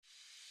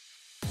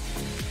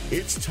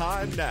It's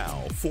time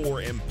now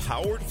for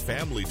Empowered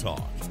Family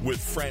Talk with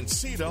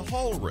Phrantceena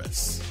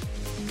Halres.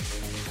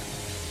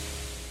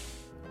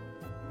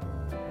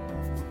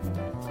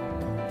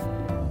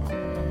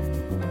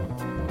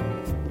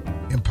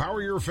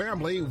 Empower your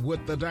family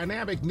with the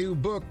dynamic new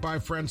book by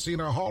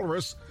Phrantceena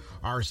Halres,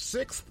 Our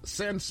Sixth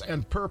Sense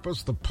and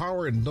Purpose, The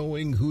Power in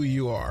Knowing Who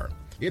You Are.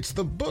 It's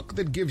the book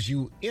that gives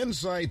you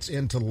insights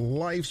into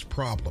life's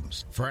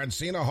problems.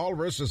 Phrantceena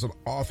Halres is an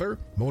author,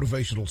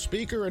 motivational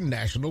speaker, and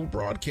national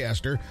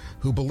broadcaster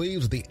who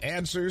believes the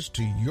answers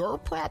to your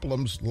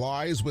problems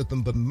lies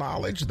within the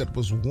knowledge that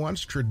was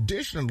once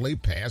traditionally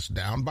passed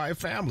down by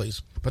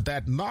families. But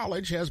that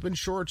knowledge has been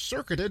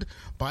short-circuited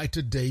by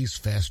today's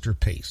faster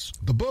pace.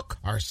 The book,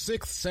 Our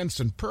Sixth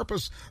Sense and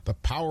Purpose, The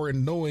Power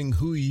in Knowing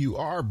Who You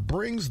Are,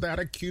 brings that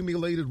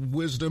accumulated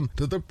wisdom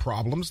to the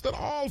problems that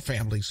all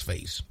families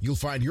face. You'll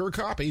find your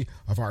copy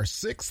of Our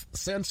Sixth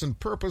Sense and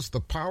Purpose,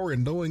 The Power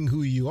in Knowing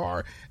Who You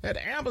Are at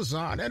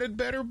Amazon and at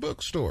better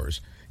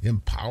bookstores.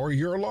 Empower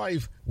your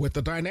life with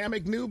the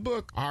dynamic new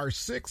book, Our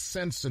Sixth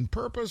Sense and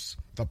Purpose,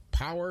 The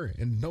Power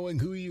in Knowing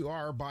Who You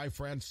Are by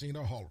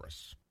Phrantceena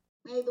Halres.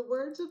 May the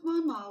words of my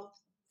mouth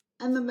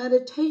and the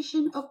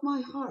meditation of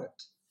my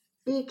heart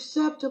be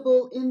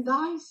acceptable in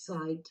thy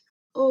sight,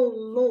 O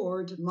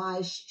Lord,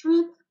 my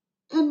strength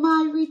and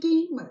my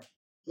Redeemer.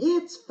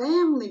 It's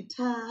family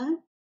time,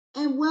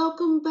 and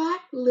welcome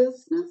back,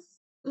 listeners.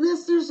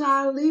 Listeners,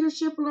 our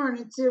Leadership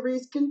Learning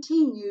Series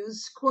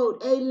continues,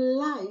 quote, a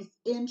life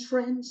in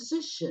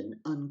transition,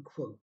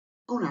 unquote,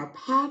 on our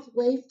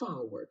pathway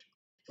forward.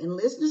 And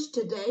listeners,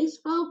 today's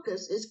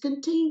focus is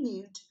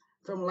continued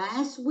from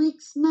last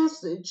week's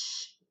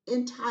message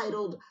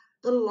entitled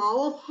The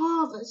Law of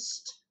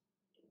Harvest.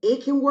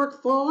 It can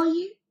work for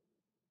you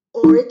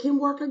or it can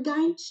work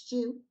against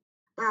you,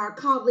 by our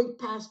colleague,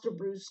 Pastor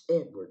Bruce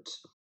Edwards.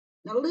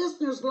 Now,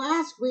 listeners,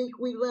 last week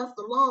we left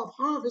the law of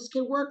harvest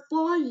can work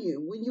for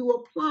you when you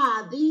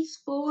apply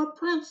these 4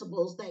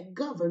 principles that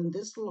govern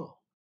this law.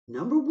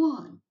 Number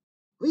 1,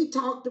 we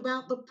talked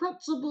about the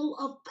principle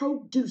of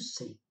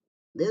producing.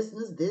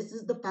 Listeners, this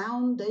is the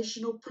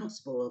foundational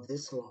principle of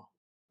this law.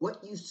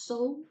 What you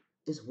sow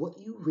is what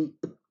you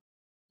reap.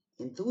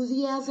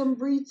 Enthusiasm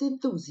breeds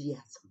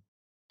enthusiasm.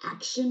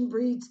 Action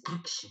breeds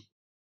action.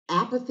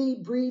 Apathy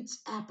breeds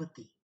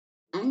apathy.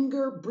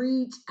 Anger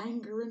breeds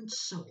anger, and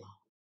so on.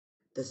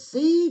 The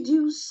seed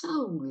you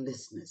sow,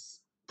 listeners,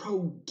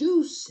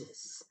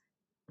 produces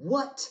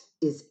what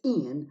is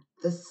in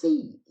the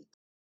seed.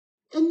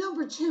 And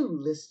number 2,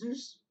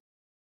 listeners,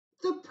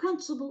 the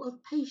principle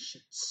of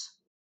patience.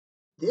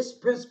 This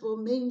principle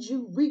means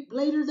you reap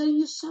later than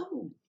you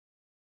sow.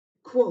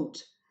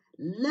 Quote,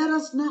 let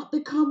us not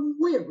become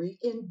weary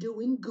in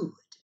doing good,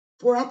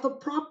 for at the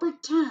proper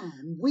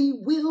time we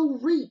will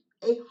reap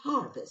a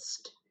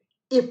harvest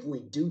if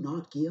we do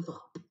not give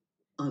up,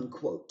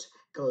 unquote,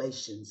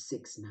 Galatians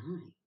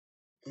 6:9.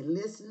 And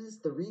listeners,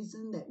 the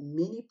reason that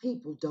many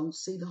people don't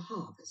see the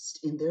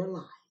harvest in their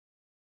life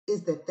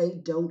is that they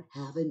don't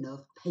have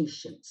enough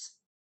patience.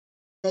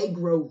 They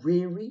grow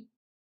weary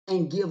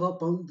and give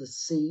up on the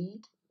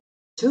seed.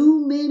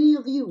 Too many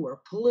of you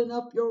are pulling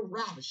up your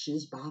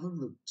radishes by the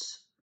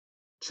roots,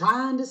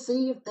 trying to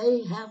see if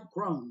they have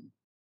grown,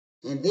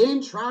 and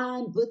then try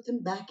and put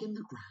them back in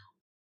the ground.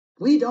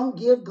 We don't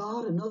give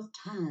God enough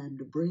time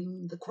to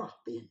bring the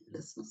crop in,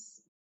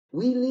 listeners.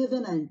 We live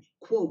in a,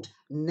 quote,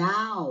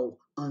 now,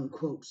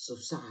 unquote,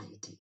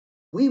 society.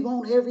 We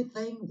want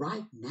everything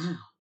right now.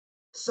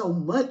 So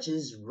much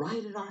is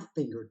right at our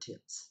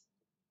fingertips,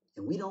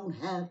 and we don't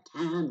have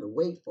time to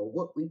wait for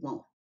what we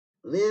want.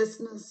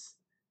 Listeners,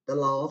 the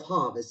law of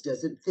harvest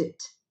doesn't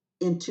fit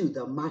into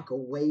the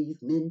microwave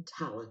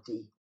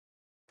mentality.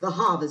 The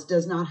harvest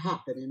does not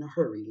happen in a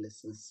hurry,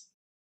 listeners.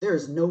 There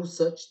is no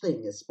such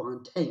thing as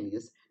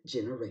spontaneous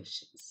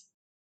generations.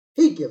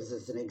 He gives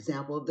us an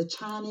example of the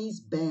Chinese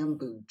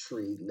bamboo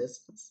tree,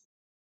 listeners.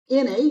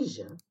 In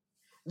Asia,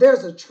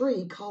 there's a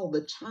tree called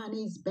the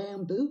Chinese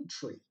bamboo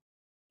tree.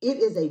 It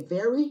is a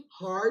very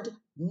hard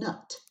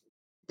nut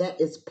that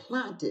is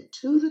planted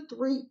 2 to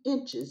 3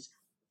 inches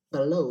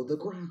below the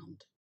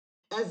ground.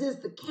 As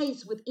is the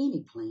case with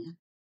any plant,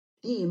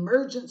 the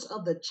emergence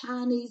of the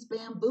Chinese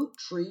bamboo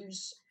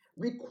trees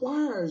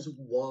requires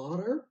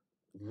water,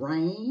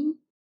 rain,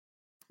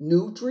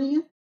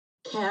 nutrient,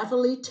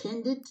 carefully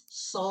tended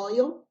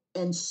soil,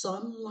 and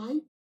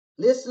sunlight.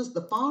 Listeners,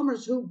 the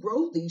farmers who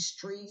grow these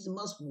trees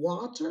must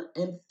water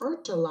and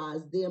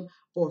fertilize them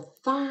for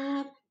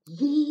 5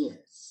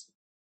 years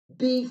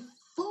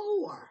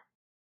before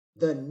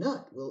the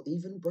nut will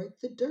even break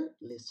the dirt,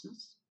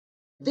 listeners.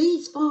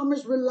 These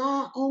farmers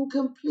rely on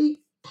complete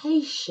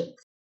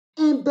patience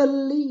and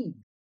believe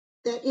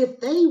that if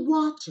they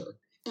water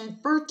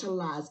and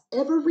fertilize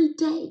every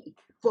day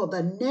for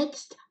the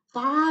next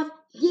 5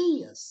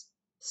 years,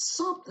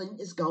 something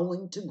is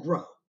going to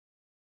grow.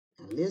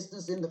 Now,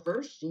 listeners, in the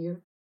first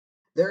year,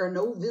 there are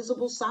no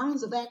visible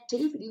signs of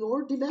activity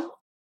or development.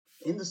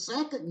 In the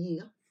second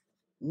year,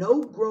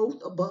 no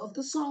growth above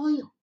the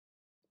soil.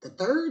 The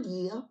third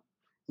year,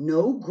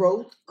 no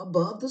growth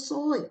above the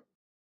soil.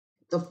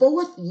 The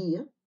fourth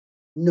year,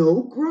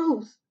 no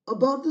growth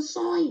above the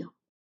soil.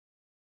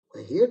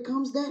 Well, here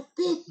comes that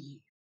fifth year.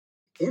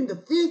 In the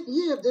fifth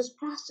year of this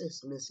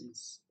process,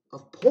 listeners,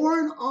 of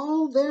pouring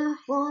all their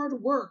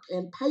hard work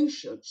and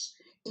patience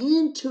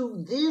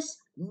into this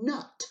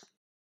nut,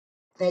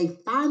 they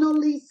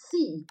finally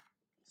see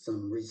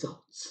some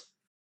results.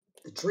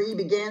 The tree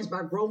begins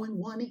by growing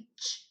 1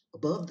 inch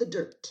above the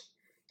dirt,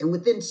 and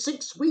within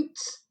 6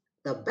 weeks,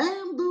 the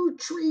bamboo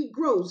tree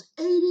grows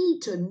 80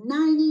 to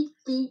 90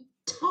 feet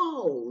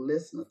tall,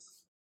 listeners.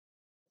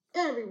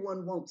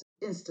 Everyone wants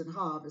instant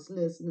harvest,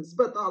 listeners,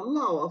 but the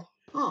law of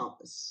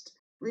harvest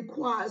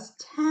requires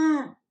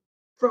time.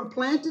 From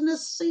planting a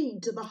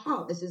seed to the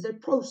harvest is a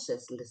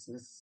process,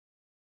 listeners.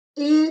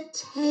 It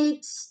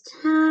takes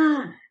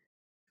time.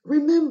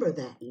 Remember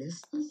that,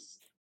 listeners.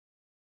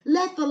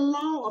 Let the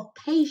law of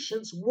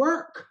patience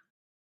work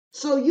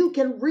so you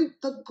can reap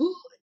the good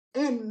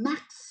and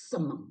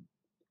maximum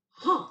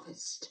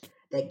harvest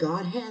that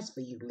God has for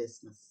you,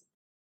 listeners.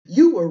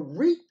 You will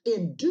reap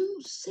in due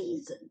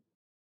season.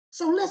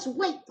 So let's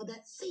wait for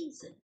that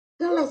season.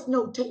 Now let's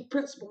notate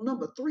principle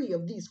number 3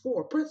 of these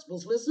 4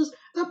 principles, listeners,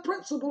 the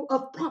principle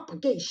of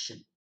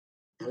propagation.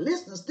 Now,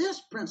 listeners,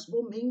 this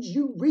principle means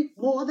you reap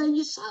more than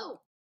you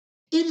sow.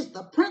 It is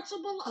the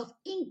principle of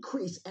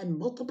increase and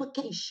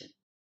multiplication.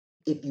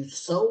 If you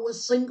sow a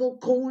single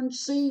corn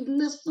seed,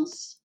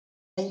 listeners,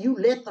 and you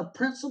let the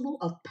principle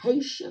of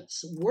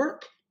patience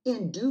work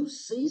in due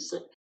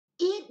season,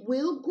 it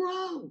will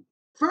grow.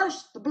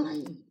 First the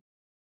blade,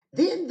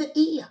 then the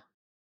ear,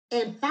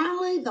 and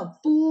finally the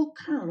full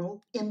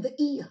kernel in the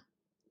ear.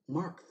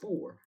 Mark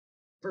 4,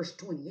 verse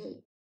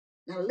 28.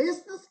 Now,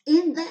 listeners,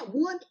 in that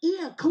 1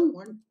 ear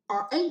corn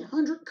are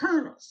 800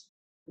 kernels.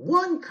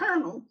 One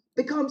kernel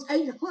becomes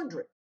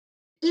 800.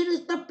 It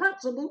is the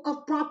principle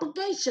of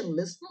propagation,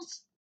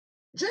 listeners.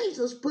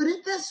 Jesus put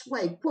it this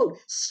way, quote,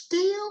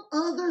 still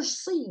other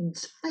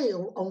seeds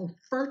fell on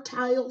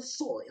fertile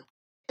soil,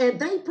 and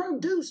they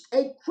produced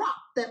a crop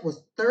that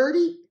was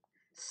 30,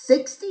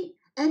 60,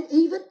 and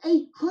even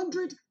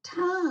 800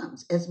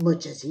 times as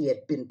much as he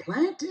had been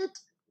planted,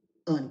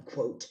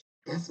 unquote.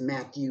 That's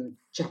Matthew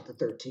chapter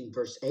 13,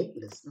 verse 8,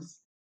 listeners.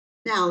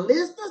 Now,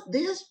 listeners,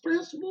 this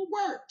principle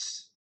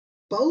works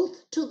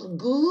both to the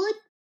good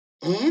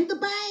and the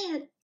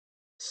bad.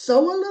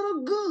 Sow a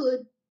little good,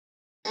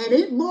 and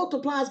it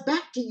multiplies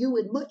back to you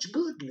in much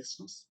good,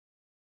 listeners.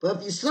 But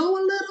if you sow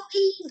a little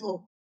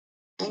evil,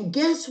 and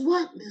guess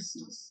what,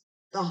 listeners?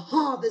 The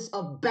harvest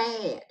of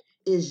bad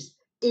is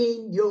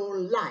in your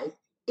life.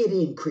 It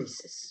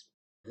increases.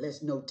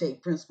 Let's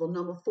notate principle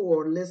number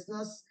 4,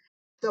 listeners.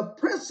 The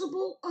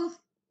principle of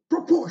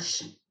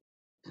proportion.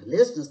 Now,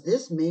 listeners,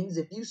 this means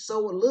if you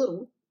sow a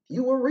little,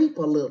 you will reap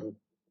a little.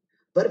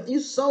 But if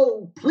you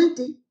sow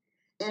plenty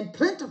and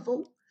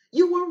plentiful,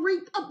 you will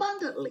reap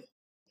abundantly.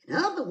 In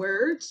other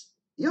words,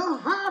 your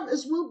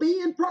harvest will be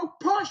in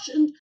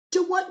proportion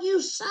to what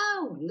you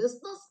sow,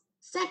 listeners.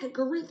 2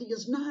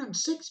 Corinthians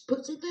 9:6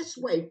 puts it this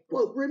way,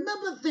 quote,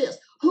 remember this,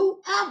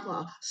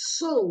 whoever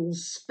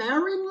sows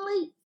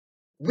sparingly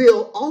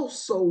will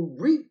also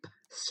reap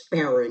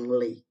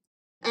sparingly.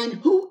 And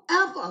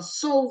whoever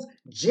sows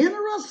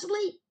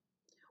generously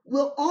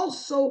will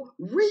also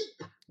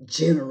reap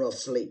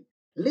generously.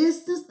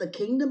 Listeners, the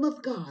kingdom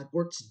of God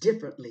works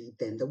differently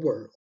than the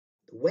world.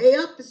 The way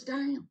up is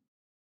down.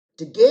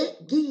 To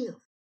get, give.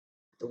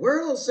 The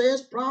world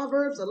says,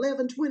 Proverbs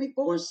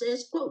 11:24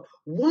 says, quote,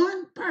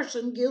 one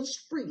person gives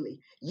freely,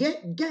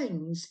 yet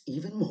gains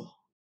even more.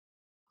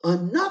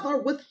 Another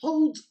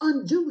withholds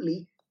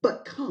unduly,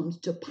 but comes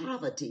to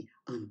poverty,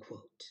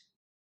 unquote.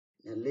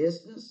 Now,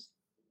 listeners,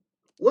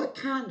 what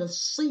kind of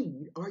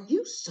seed are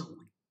you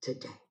sowing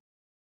today?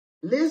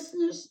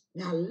 Listeners,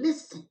 now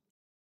listen.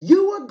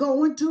 You are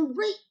going to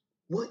reap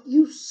what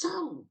you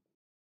sow.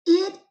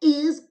 It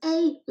is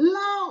a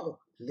law,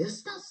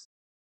 listeners.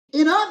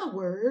 In other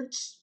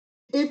words,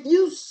 if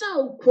you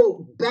sow,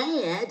 quote,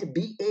 bad,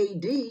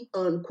 B-A-D,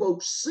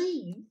 unquote,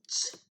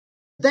 seeds,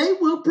 they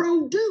will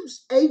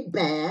produce a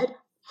bad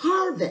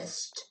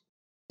harvest.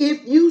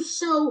 If you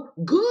sow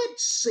good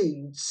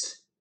seeds,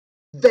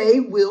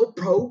 they will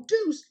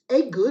produce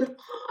a good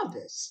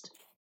harvest.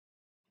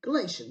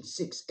 Galatians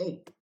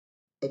 6:8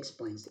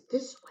 explains it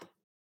this way.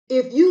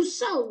 If you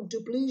sow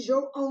to please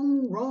your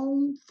own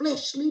wrong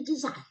fleshly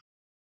desire,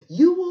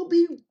 you will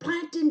be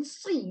planting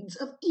seeds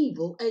of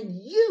evil,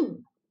 and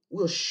you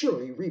will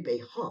surely reap a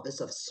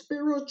harvest of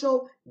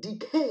spiritual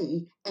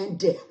decay and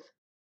death.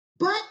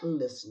 But,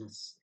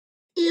 listeners,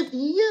 if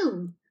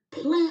you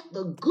plant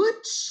the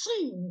good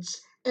seeds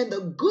and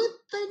the good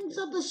things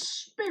of the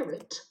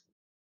Spirit,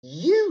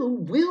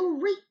 you will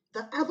reap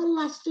the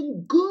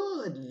everlasting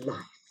good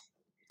life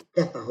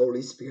that the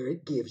Holy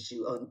Spirit gives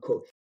you,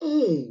 unquote.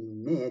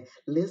 Amen.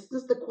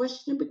 Listeners, the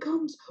question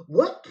becomes,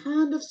 what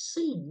kind of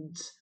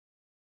seeds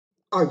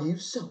are you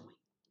sowing?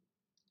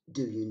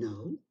 Do you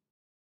know?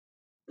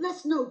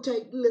 Let's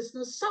notate,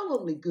 listeners, sow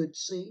only good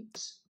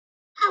seeds.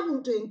 I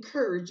want to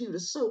encourage you to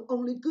sow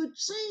only good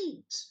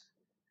seeds.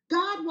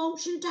 God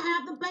wants you to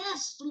have the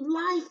best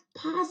life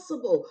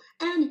possible,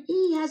 and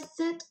He has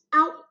set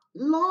out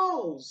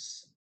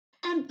laws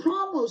and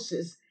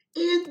promises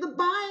in the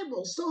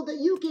Bible so that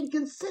you can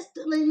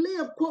consistently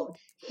live, quote,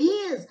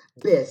 His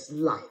best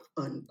life,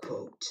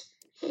 unquote.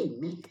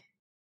 Amen.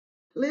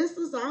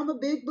 Listeners, I'm a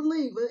big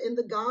believer in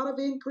the God of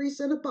increase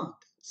and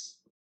abundance.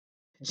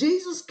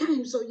 Jesus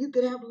came so you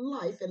could have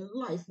life and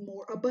life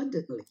more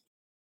abundantly.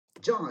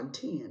 John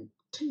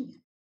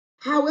 10:10.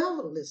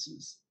 However,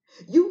 listeners,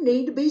 you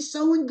need to be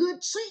sowing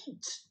good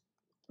seeds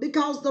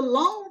because the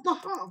law of the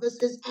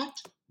harvest is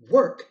at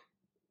work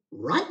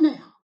right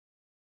now.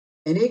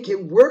 And it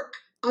can work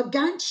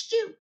against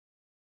you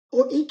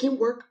or it can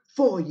work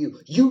for you.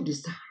 You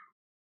decide.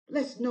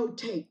 Let's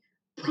notate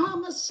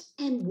promise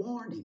and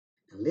warning.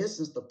 Now,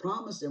 listen, the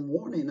promise and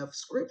warning of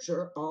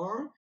Scripture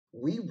are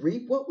we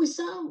reap what we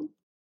sow.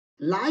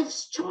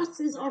 Life's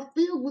choices are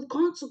filled with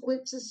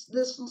consequences,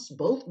 listeners,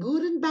 both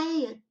good and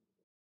bad,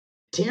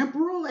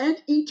 temporal and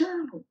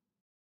eternal.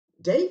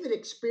 David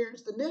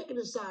experienced the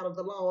negative side of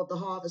the law of the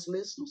harvest,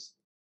 listeners.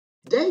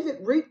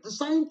 David reaped the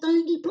same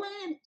thing he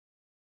planted.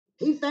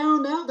 He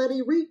found out that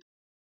he reaped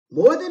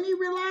more than he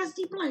realized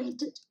he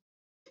planted.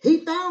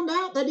 He found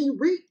out that he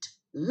reaped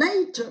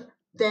later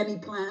than he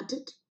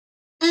planted.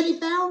 And he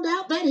found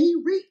out that he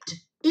reaped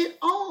it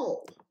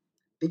all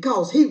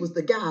because he was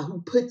the guy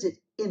who put it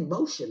in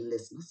motion,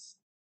 listeners.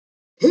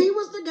 He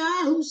was the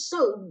guy who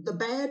sowed the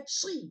bad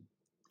seed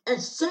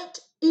and set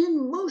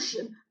in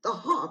motion the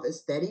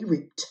harvest that he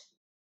reaped.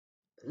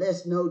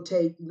 Let's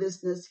notate,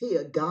 listeners,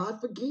 here,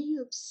 God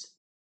forgives.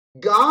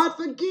 God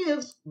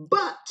forgives,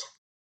 but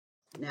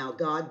now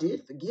God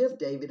did forgive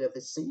David of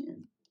his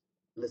sin,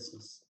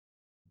 listeners.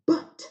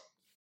 But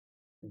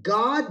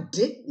God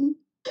didn't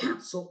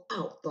cancel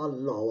out the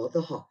law of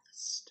the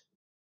harvest.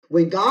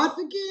 When God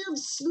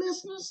forgives,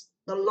 listeners,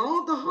 the law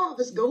of the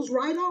harvest goes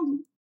right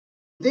on.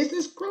 This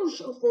is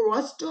crucial for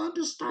us to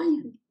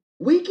understand.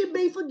 We can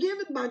be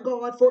forgiven by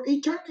God for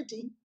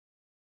eternity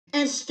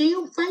and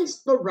still face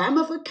the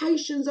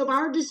ramifications of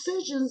our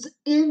decisions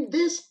in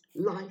this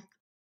life.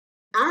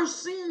 Our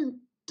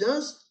sin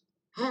does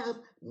have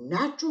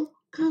natural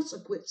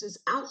consequences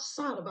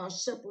outside of our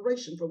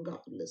separation from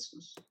God,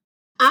 listeners.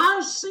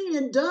 Our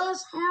sin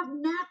does have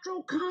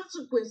natural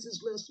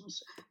consequences,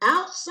 listeners,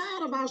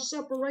 outside of our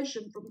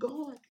separation from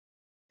God.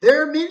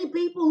 There are many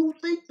people who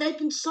think they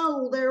can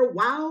sow their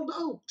wild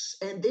oats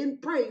and then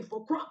pray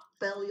for crop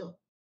failure.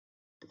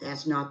 But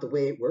that's not the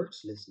way it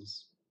works,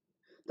 listeners.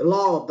 The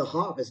law of the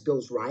harvest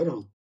goes right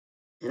on.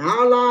 And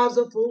our lives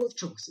are full of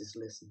choices,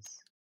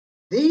 listeners.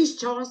 These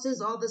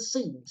choices are the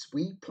seeds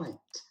we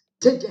plant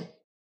today.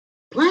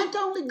 Plant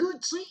only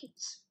good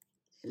seeds.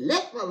 And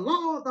let the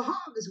law of the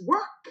harvest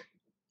work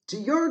to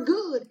your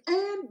good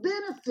and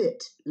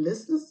benefit,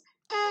 listeners.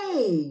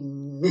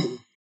 Amen.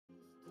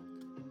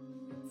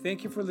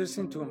 Thank you for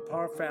listening to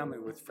Empower Family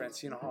with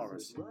Phrantceena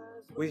Halres.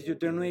 With your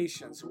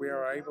donations, we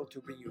are able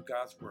to bring you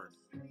God's Word.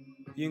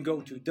 You can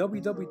go to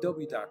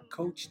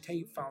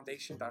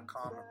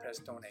www.coachtatefoundation.com and press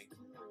donate.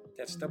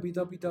 That's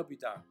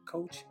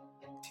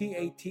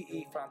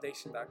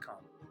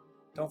www.coachtatefoundation.com.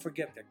 Don't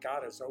forget that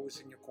God is always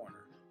in your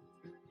corner.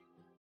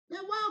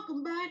 Now,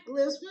 welcome back,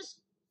 listeners.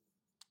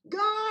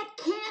 God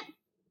can't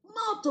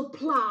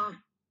multiply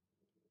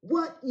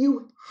what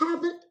you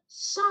haven't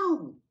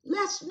sown.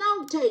 Let's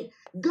notate,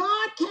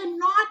 God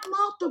cannot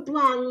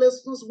multiply,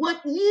 listeners,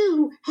 what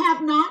you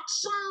have not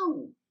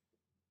sown.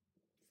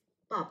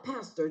 By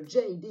Pastor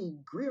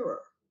J.D. Greer,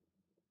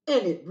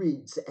 and it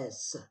reads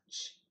as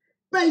such.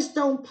 Based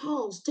on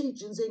Paul's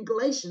teachings in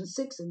Galatians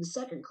 6 and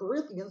 2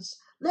 Corinthians,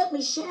 let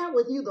me share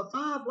with you the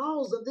 5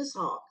 laws of this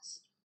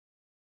harvest.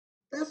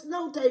 Let's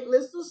notate,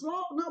 listeners,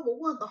 law number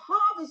 1, the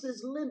harvest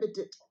is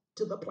limited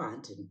to the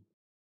planting.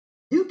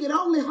 You can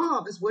only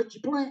harvest what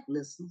you plant,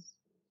 listeners.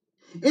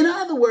 In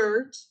other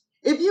words,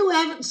 if you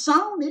haven't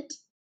sown it,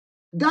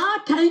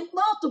 God can't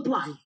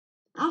multiply it.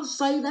 I'll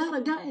say that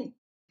again.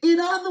 In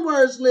other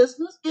words,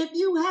 listeners, if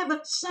you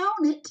haven't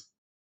sown it,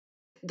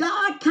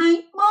 God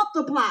can't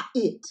multiply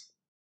it.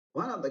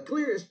 One of the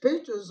clearest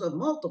pictures of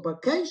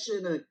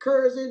multiplication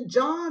occurs in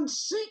John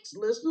 6,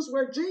 listeners,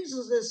 where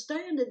Jesus is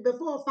standing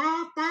before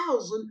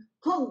 5,000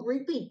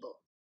 hungry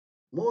people.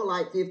 More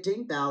like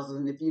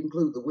 15,000 if you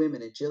include the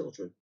women and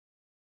children.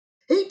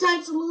 He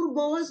takes a little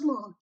boy's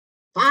lunch,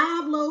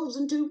 5 loaves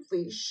and 2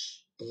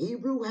 fish, a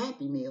Hebrew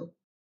Happy Meal.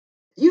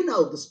 You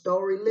know the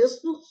story,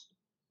 listeners.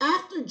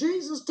 After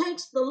Jesus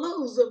takes the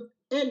loaves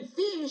and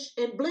fish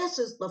and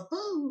blesses the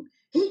food,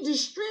 he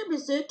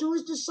distributes it to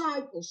his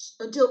disciples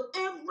until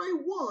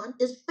everyone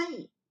is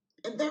fed,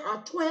 and there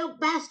are 12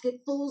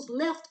 basketfuls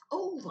left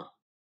over.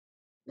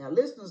 Now,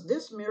 listeners,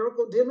 this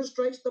miracle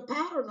demonstrates the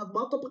pattern of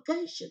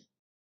multiplication.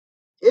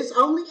 It's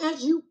only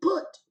as you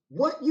put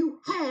what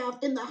you have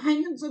in the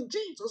hands of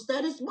Jesus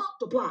that it's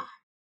multiplied.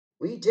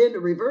 We tend to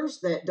reverse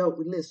that, don't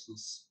we,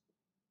 listeners?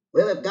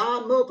 Well, if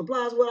God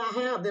multiplies what I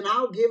have, then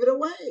I'll give it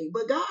away.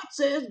 But God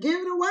says,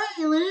 give it away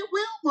and it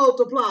will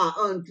multiply,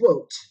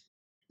 unquote.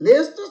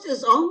 Listeners,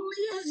 it's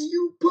only as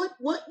you put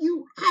what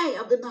you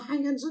have in the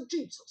hands of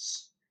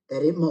Jesus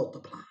that it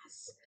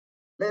multiplies.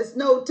 Let's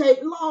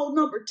notate law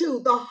number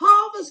 2. The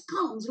harvest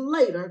comes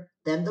later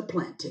than the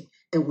planting.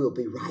 And we'll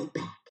be right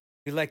back.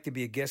 If you'd like to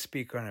be a guest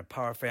speaker on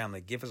Empower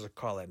Family, give us a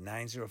call at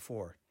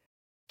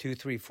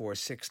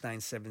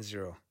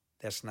 904-234-6970.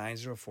 That's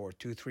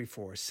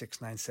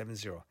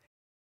 904-234-6970.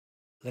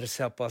 Let us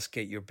help us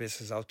get your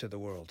business out to the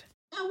world.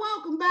 And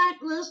welcome back,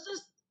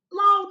 listeners.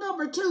 Law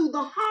number 2,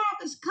 the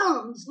harvest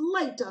comes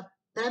later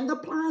than the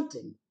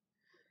planting.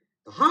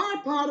 The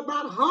hard part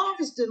about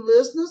harvesting,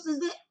 listeners,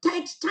 is it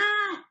takes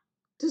time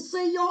to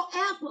see your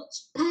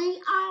efforts pay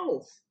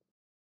off.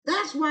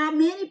 That's why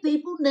many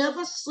people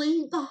never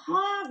see the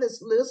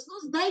harvest,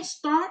 listeners. They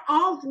start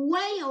off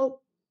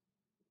well,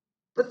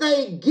 but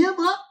they give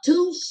up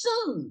too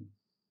soon.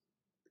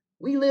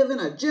 We live in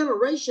a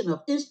generation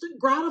of instant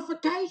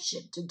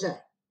gratification today.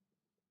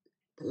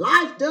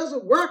 Life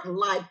doesn't work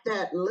like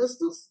that,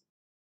 listeners.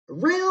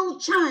 Real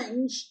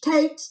change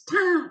takes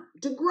time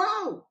to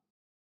grow.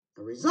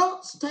 The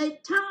results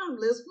take time,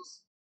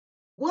 listeners.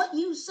 What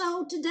you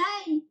sow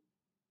today,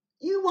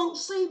 you won't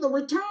see the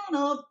return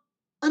of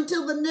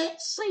until the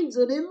next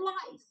season in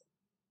life.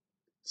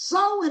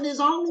 Sowing is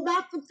all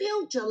about the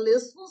future,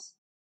 listeners.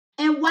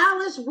 And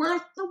while it's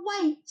worth the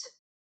wait,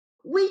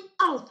 we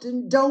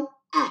often don't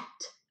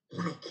act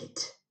like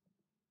it.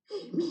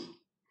 Amen.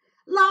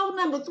 Law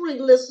number 3,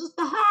 listeners,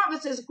 the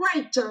harvest is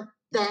greater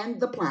than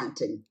the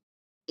planting.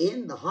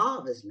 In the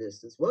harvest,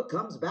 listeners, what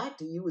comes back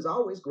to you is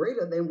always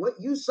greater than what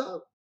you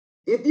sow.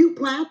 If you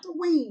plant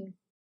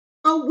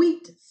a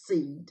wheat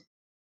seed,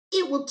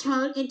 it will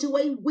turn into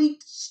a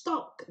wheat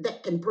stalk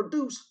that can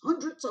produce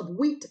hundreds of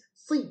wheat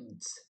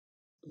seeds.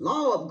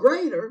 Law of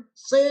greater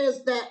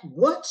says that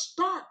what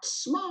starts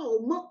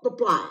small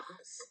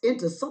multiplies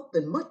into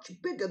something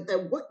much bigger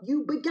than what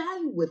you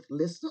began with,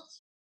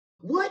 listeners.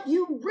 What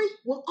you reap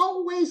will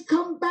always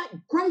come back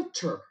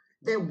greater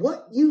than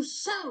what you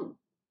sow.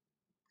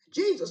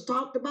 Jesus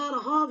talked about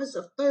a harvest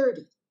of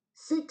 30,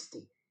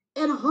 60,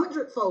 and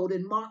 100-fold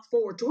in Mark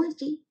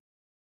 4:20.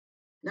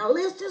 Now,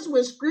 listeners,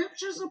 when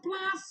scriptures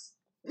applies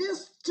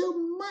this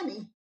to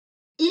money,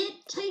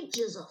 it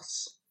teaches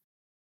us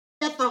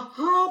that the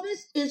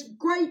harvest is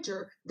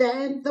greater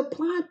than the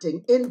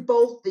planting in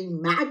both the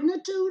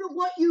magnitude of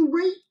what you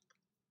reap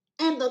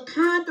and the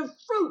kind of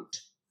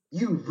fruit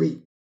you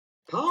reap.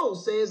 Paul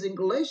says in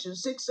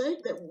Galatians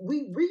 6:8 that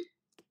we reap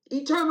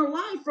eternal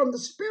life from the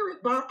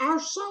Spirit by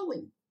our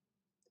sowing.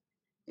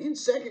 In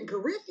 2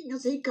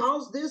 Corinthians, he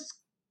calls this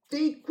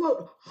the,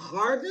 quote,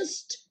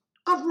 harvest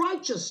of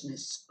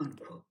righteousness,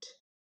 unquote.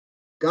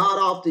 God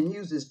often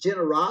uses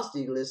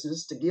generosity,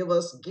 listeners, to give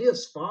us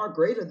gifts far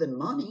greater than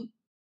money.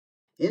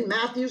 In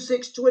Matthew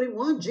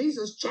 6:21,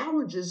 Jesus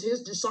challenges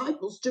his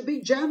disciples to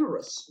be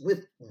generous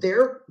with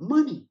their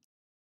money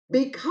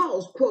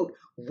because, quote,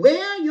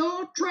 where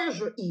your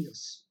treasure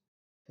is,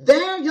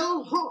 there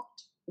your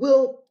heart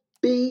will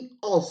be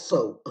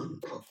also,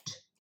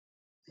 unquote.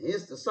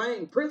 It's the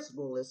same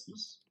principle,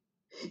 listeners.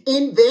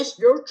 Invest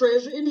your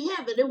treasure in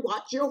heaven and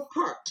watch your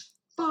heart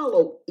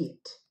follow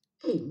it.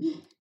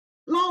 Amen.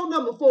 Law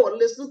number 4,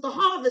 listeners, the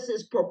harvest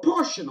is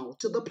proportional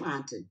to the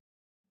planting.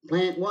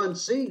 Plant one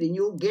seed and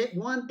you'll get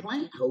one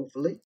plant,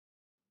 hopefully.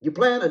 You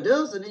plant a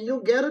dozen and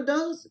you'll get a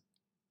dozen.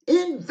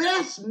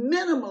 Invest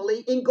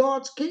minimally in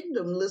God's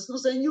kingdom,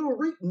 listeners, and you'll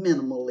reap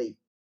minimally.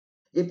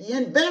 If you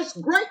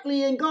invest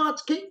greatly in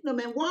God's kingdom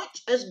and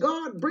watch as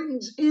God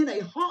brings in a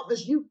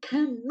harvest you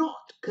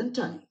cannot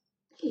contain.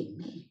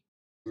 Amen.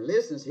 And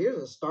listeners,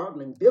 here's a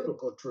startling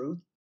biblical truth.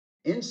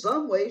 In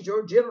some ways,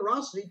 your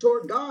generosity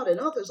toward God and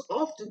others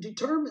often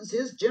determines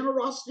his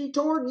generosity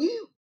toward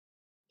you.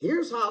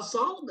 Here's how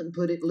Solomon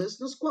put it,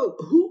 listeners, quote,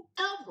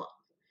 whoever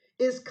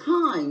is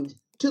kind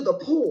to the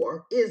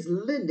poor is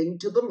lending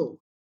to the Lord.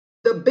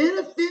 The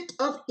benefit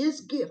of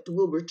his gift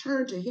will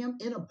return to him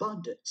in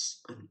abundance,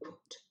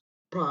 unquote.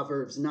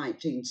 Proverbs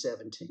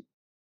 19:17.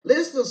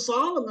 Listener,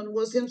 Solomon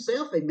was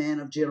himself a man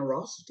of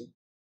generosity.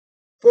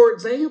 For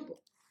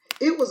example,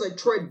 it was a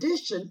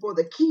tradition for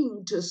the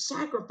king to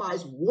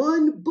sacrifice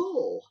one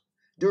bull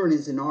during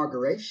his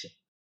inauguration.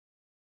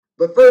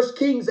 But 1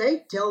 Kings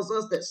 8 tells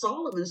us that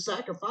Solomon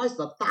sacrificed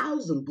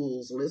 1,000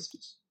 bulls,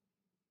 listeners.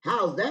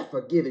 How's that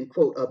for giving,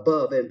 quote,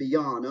 above and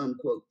beyond,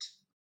 unquote?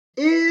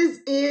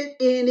 Is it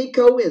any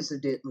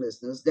coincidence,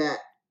 listeners, that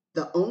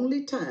the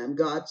only time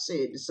God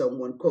said to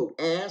someone, quote,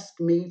 ask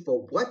me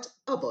for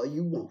whatever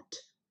you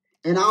want,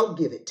 and I'll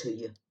give it to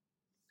you,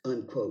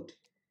 unquote.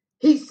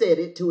 He said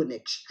it to an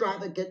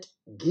extravagant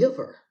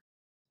giver.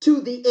 To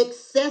the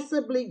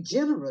excessively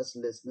generous,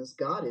 listeners,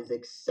 God is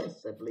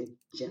excessively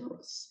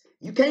generous.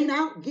 You can't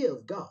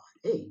outgive God.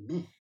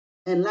 Amen.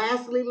 And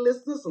lastly,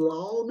 listeners,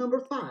 law number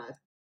 5.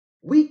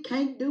 We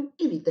can't do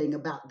anything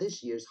about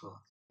this year's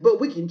harvest, but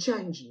we can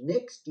change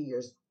next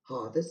year's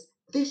harvest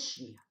this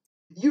year.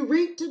 You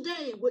reap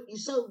today what you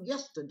sowed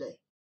yesterday.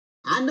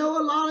 I know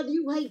a lot of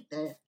you hate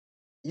that.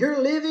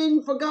 You're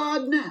living for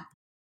God now,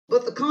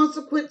 but the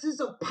consequences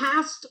of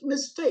past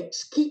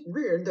mistakes keep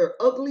rearing their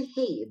ugly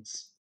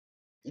heads.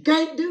 You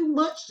can't do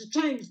much to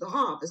change the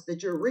harvest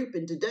that you're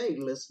reaping today,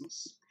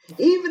 listeners.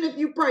 Even if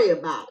you pray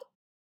about it,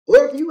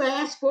 Or if you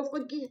ask for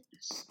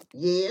forgiveness,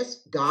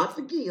 yes, God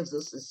forgives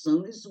us as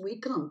soon as we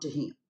come to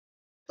Him.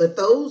 But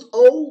those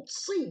old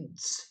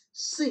seeds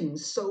seem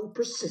so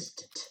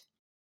persistent.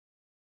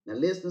 Now,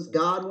 listeners,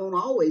 God won't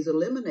always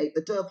eliminate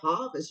the tough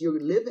harvest you're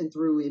living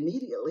through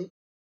immediately,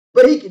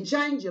 but He can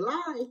change your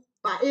life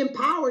by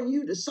empowering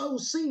you to sow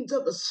seeds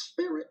of the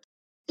Spirit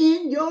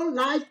in your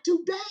life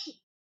today.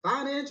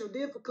 Financial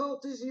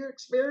difficulties you're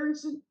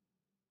experiencing,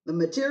 the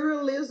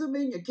materialism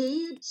in your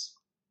kids,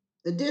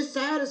 the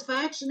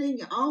dissatisfaction in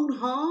your own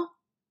heart,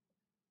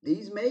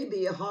 these may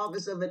be a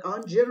harvest of an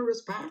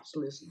ungenerous past,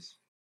 listeners.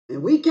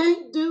 And we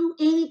can't do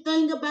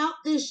anything about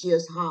this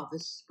year's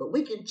harvest, but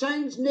we can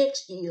change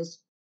next year's.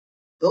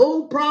 The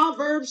old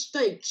proverb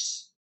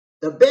states,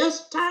 the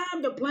best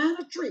time to plant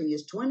a tree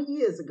is 20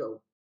 years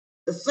ago.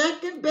 The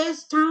second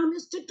best time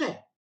is today.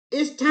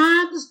 It's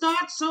time to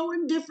start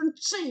sowing different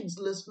seeds,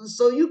 listeners,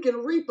 so you can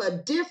reap a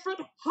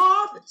different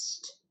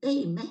harvest.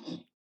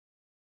 Amen.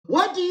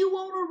 What do you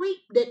want to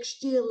reap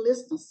next year,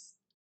 listeners?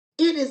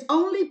 It is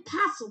only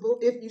possible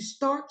if you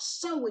start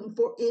sowing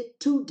for it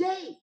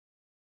today.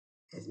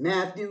 As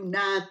Matthew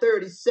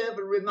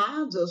 9:37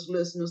 reminds us,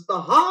 listeners,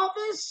 the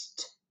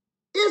harvest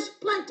is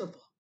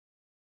plentiful,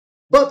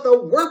 but the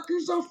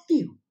workers are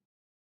few.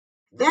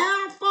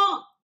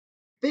 Therefore,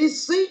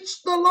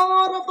 beseech the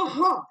Lord of the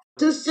harvest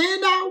to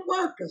send out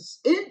workers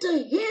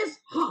into His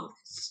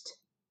harvest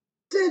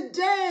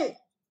today.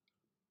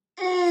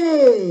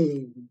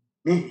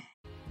 Amen.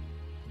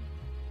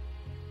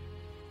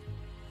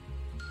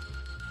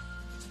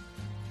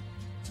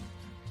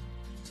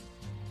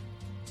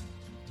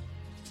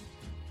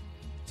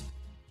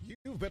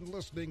 You've been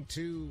listening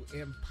to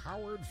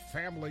Empowered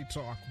Family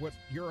Talk with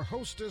your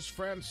hostess,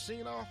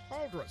 Phrantceena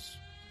Halres.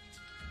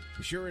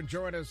 Be sure and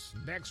join us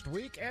next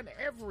week and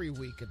every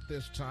week at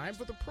this time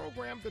for the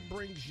program that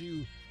brings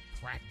you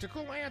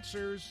practical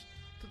answers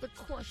to the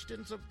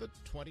questions of the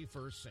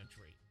 21st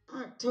century.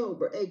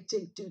 October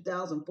 18,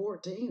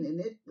 2014, and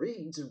it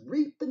reads,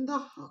 Reaping the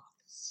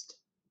Harvest.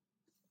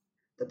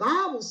 The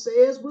Bible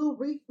says we'll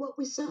reap what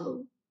we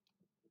sow.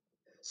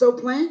 So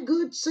plant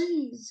good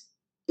seeds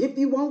if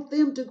you want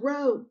them to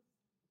grow.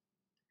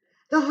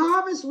 The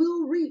harvest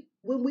we'll reap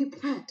when we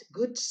plant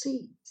good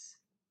seeds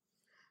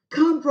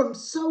come from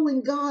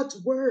sowing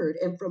God's word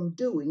and from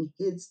doing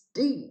His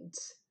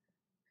deeds.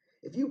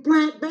 If you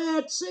plant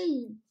bad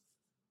seed,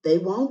 they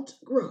won't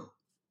grow.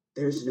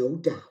 There's no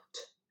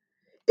doubt.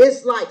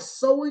 It's like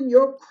sowing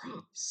your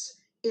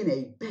crops in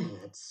a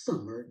bad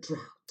summer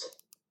drought.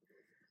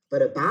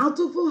 But a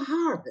bountiful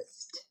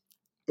harvest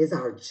is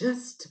our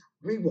just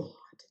reward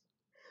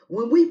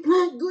when we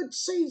plant good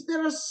seeds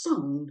that are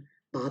sown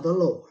by the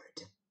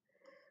Lord.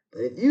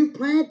 But if you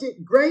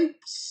planted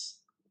grapes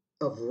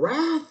of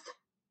wrath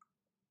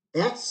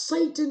that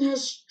Satan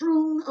has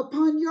strewn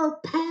upon your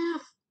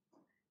path,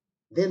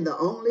 then the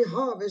only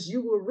harvest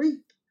you will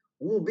reap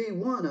will be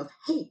one of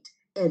hate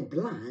and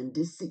blind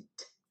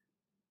deceit.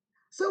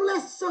 So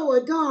let's sow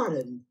a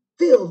garden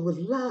filled with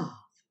love,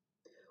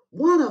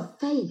 one of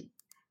faith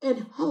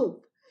and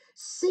hope,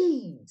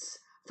 seeds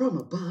from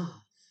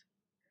above.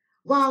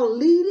 While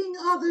leading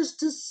others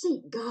to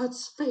seek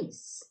God's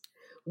face,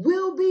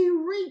 we'll be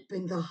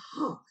reaping the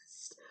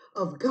harvest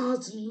of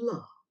God's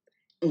love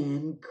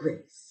and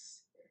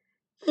grace.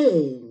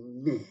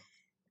 Amen.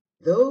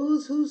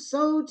 Those who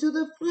sow to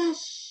the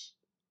flesh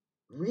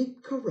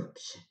reap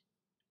corruption.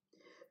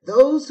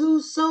 Those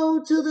who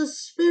sow to the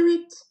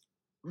Spirit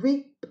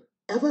reap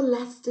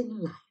everlasting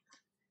life.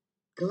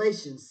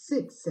 Galatians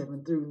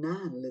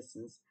 6:7-9,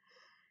 listeners.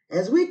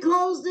 As we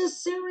close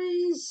this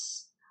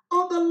series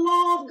on the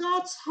law of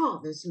God's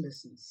harvest,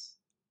 listeners,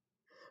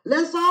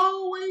 let's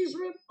always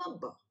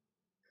remember,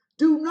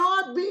 do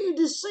not be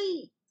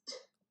deceived.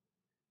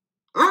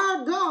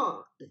 Our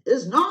God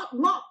is not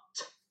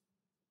mocked.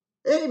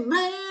 A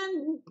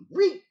man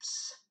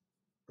reaps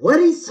what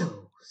he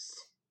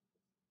sows.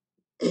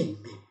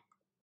 Amen.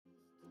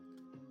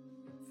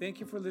 Thank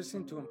you for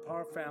listening to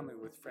Empower Family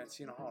with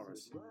Phrantceena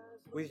Halres.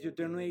 With your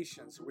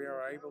donations, we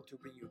are able to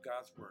bring you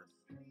God's Word.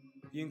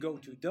 You can go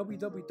to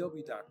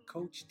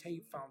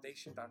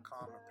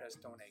www.coachtatefoundation.com and press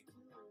donate.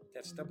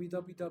 That's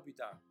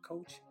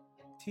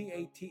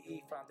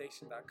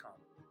www.coachtatefoundation.com.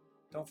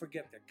 Don't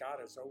forget that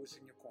God is always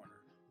in your corner.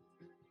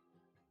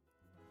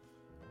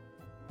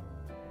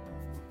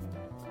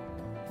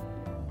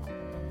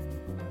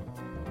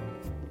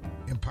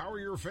 Empower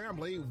your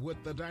family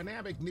with the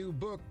dynamic new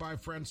book by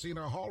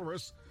Phrantceena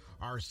Halres,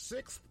 Our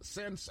Sixth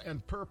Sense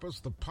and Purpose,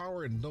 The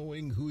Power in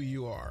Knowing Who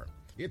You Are.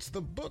 It's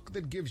the book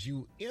that gives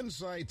you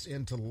insights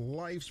into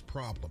life's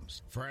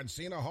problems.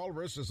 Phrantceena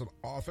Halres is an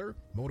author,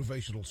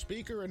 motivational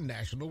speaker, and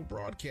national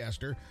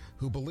broadcaster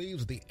who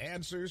believes the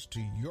answers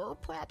to your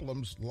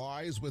problems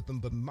lies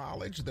within the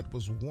knowledge that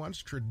was once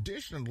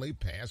traditionally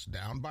passed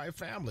down by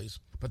families.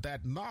 But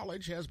that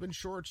knowledge has been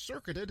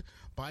short-circuited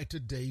by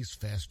today's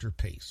faster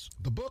pace.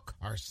 The book,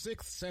 Our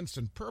Sixth Sense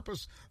and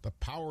Purpose, The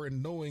Power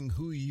in Knowing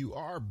Who You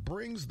Are,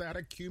 brings that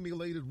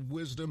accumulated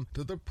wisdom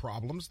to the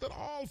problems that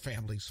all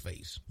families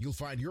face. You'll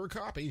find find your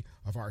copy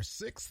of our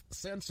Sixth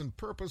Sense and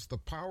Purpose, The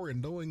Power in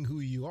Knowing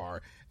Who You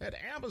Are at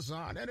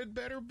Amazon and at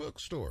better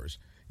bookstores.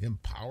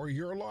 Empower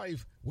your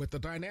life with the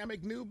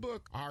dynamic new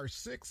book, Our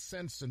Sixth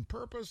Sense and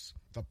Purpose,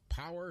 The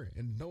Power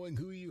in Knowing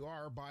Who You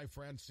Are by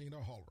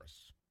Phrantceena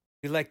Halres.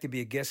 If you'd like to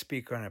be a guest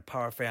speaker on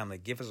Empower Family,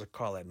 give us a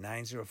call at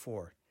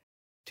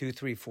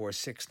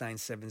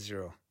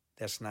 904-234-6970.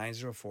 That's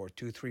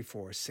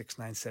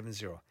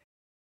 904-234-6970.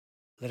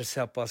 Let us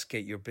help us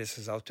get your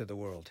business out to the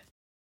world.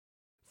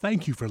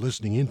 Thank you for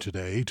listening in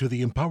today to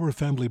the Empower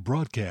Family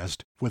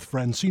broadcast with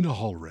Phrantceena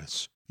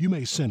Halres. You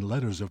may send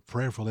letters of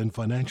prayerful and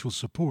financial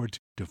support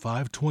to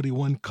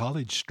 521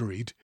 College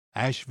Street,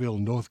 Asheville,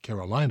 North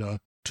Carolina,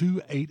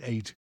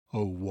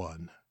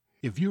 28801.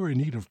 If you're in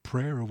need of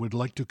prayer or would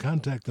like to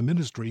contact the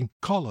ministry,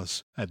 call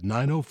us at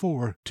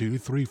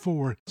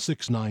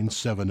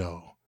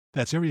 904-234-6970.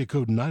 That's area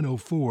code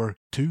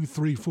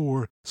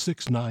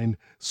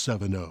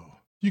 904-234-6970.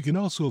 You can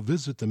also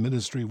visit the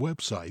ministry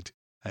website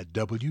at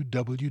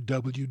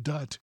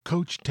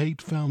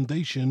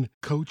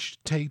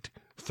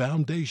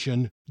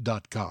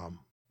www.CoachTateFoundation.com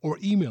or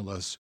email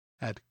us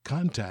at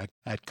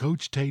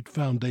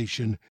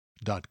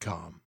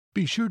contact@CoachTateFoundation.com.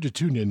 Be sure to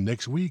tune in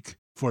next week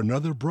for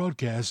another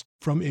broadcast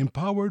from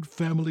Empowered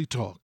Family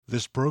Talk.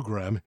 This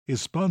program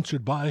is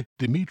sponsored by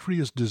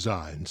Demetrius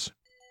Designs.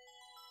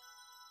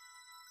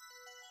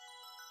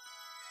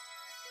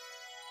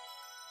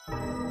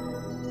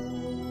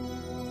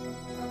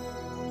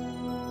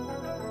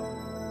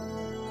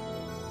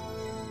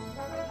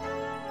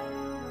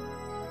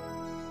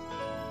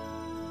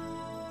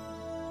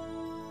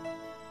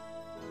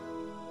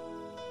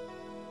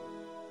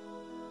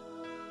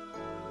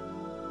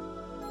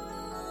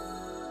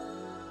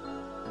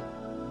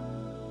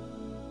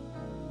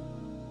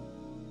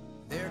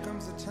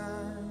 A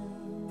time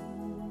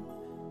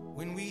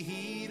when we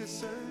heed a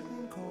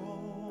certain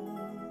call,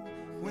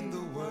 when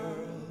the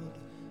world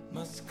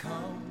must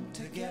come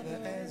together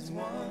as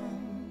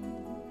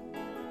one.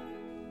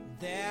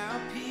 There are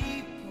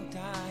people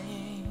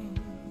dying.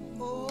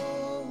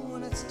 Oh,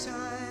 when it's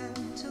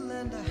time to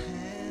lend a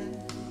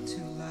hand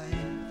to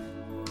life,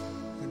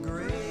 the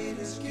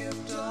greatest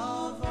gift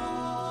of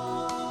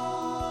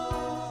all.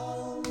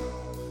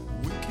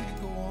 We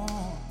can't go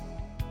on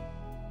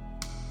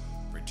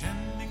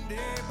pretending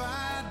day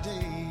by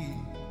day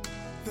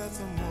that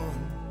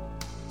someone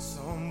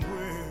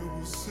somewhere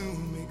will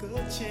soon make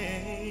a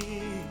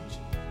change.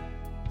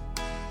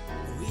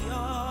 We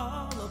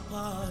all a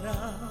part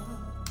of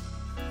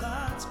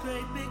God's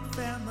great big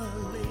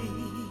family,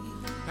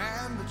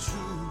 and the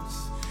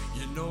truth,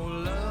 you know,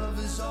 love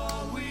is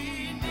all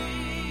we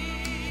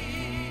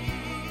need.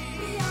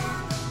 We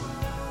are the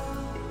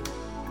world,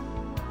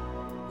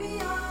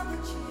 we are the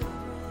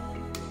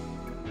children,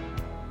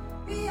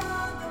 we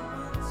are the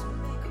ones who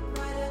make a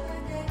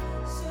brighter day,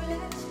 so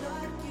let's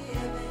start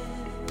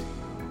giving.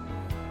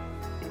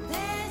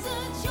 There's a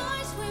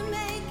choice we're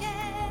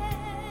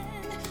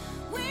making,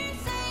 we're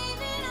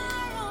saving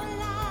our own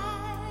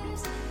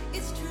lives.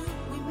 It's true,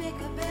 we make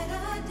a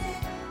better day,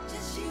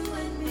 just you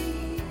and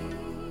me.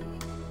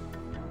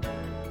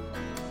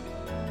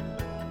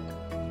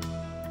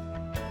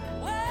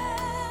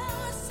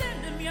 Well,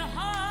 send them your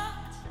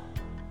heart,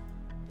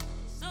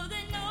 so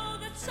they know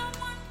that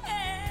someone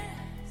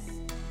cares,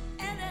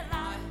 and their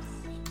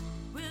lives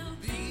will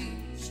be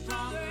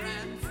stronger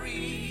and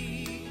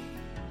free,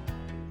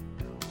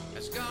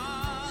 as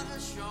God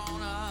has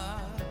shown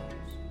us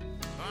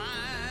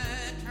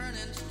by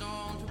turning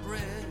stone to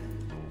bread.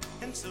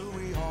 And so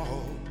we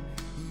all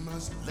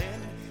must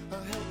lend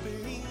a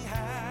helping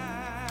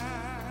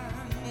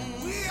hand.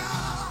 We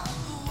are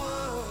the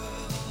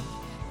world,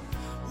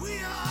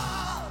 we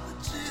are the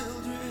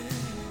children,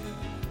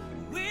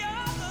 we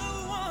are the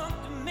one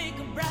to make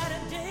a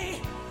brighter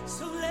day,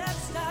 so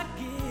let's start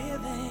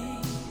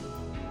giving.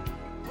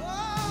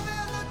 Oh,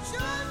 there's a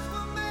choice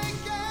we're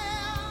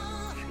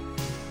making,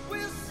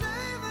 we're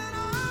saving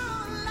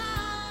our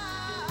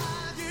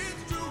lives.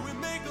 It's true, we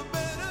make a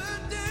better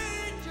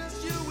day,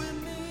 just you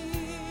and me.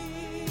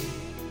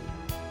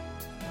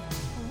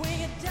 When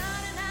you're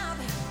down and out,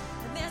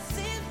 and there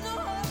seems no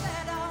hope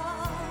at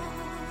all,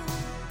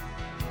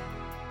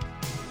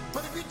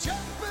 but if you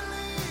just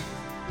believe,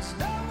 there's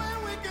nowhere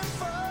we can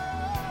fall.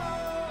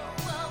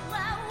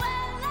 Well,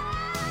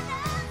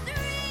 let's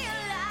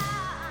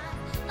realize,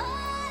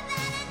 oh,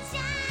 that a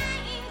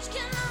change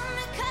can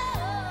only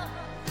come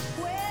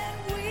when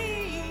we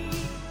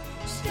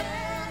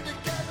stand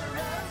together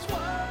as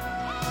one.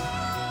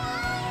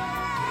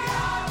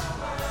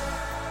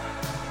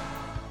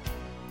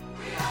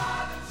 We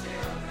are the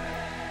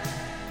children,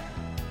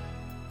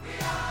 we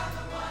are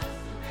the ones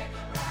to make a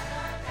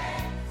brighter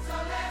day, so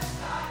let's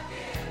start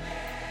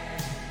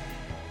giving.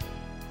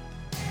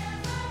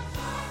 There's a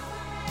choice we're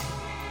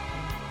making,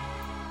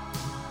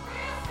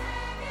 we're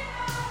saving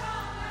our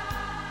own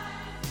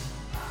lives,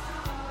 so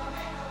we'll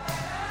make a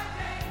better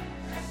day,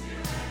 just you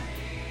and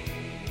me.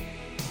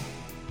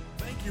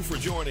 Thank you for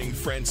joining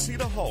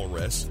Phrantceena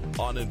Halres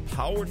on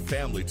Empowered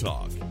Family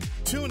Talk.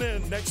 Tune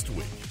in next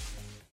week